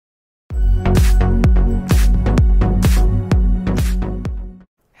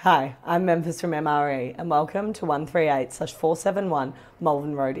Hi, I'm Memphis from MRE and welcome to 138/471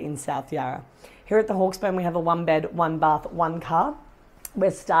 Malvern Road in South Yarra. Here at the Hawksburn we have a 1-bed, 1-bath, 1-car. We're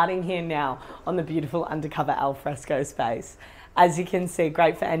starting here now on the beautiful undercover al fresco space. As you can see,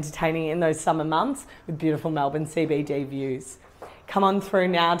 great for entertaining in those summer months with beautiful Melbourne CBD views. Come on through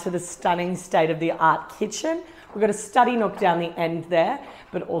now to the stunning state-of-the-art kitchen. We've got a study nook down the end there,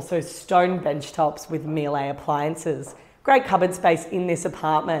 but also stone benchtops with Miele appliances. Great cupboard space in this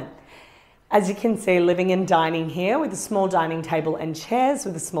apartment. As you can see, living and dining here with a small dining table and chairs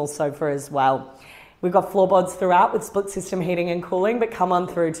with a small sofa as well. We've got floorboards throughout with split system heating and cooling, but come on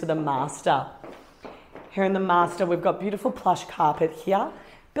through to the master. Here in the master, we've got beautiful plush carpet here,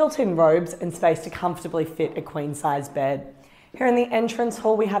 built-in robes and space to comfortably fit a queen-size bed. Here in the entrance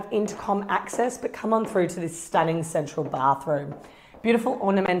hall, we have intercom access, but come on through to this stunning central bathroom. Beautiful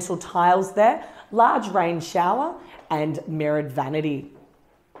ornamental tiles there, large rain shower and mirrored vanity.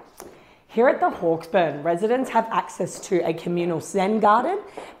 Here at the Hawksburn, residents have access to a communal zen garden,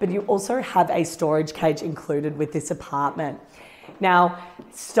 but you also have a storage cage included with this apartment. Now,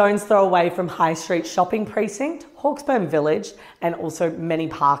 stone's throw away from High Street Shopping Precinct, Hawksburn Village, and also many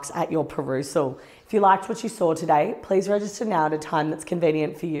parks at your perusal. If you liked what you saw today, please register now at a time that's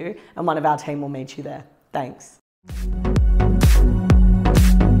convenient for you, and one of our team will meet you there. Thanks.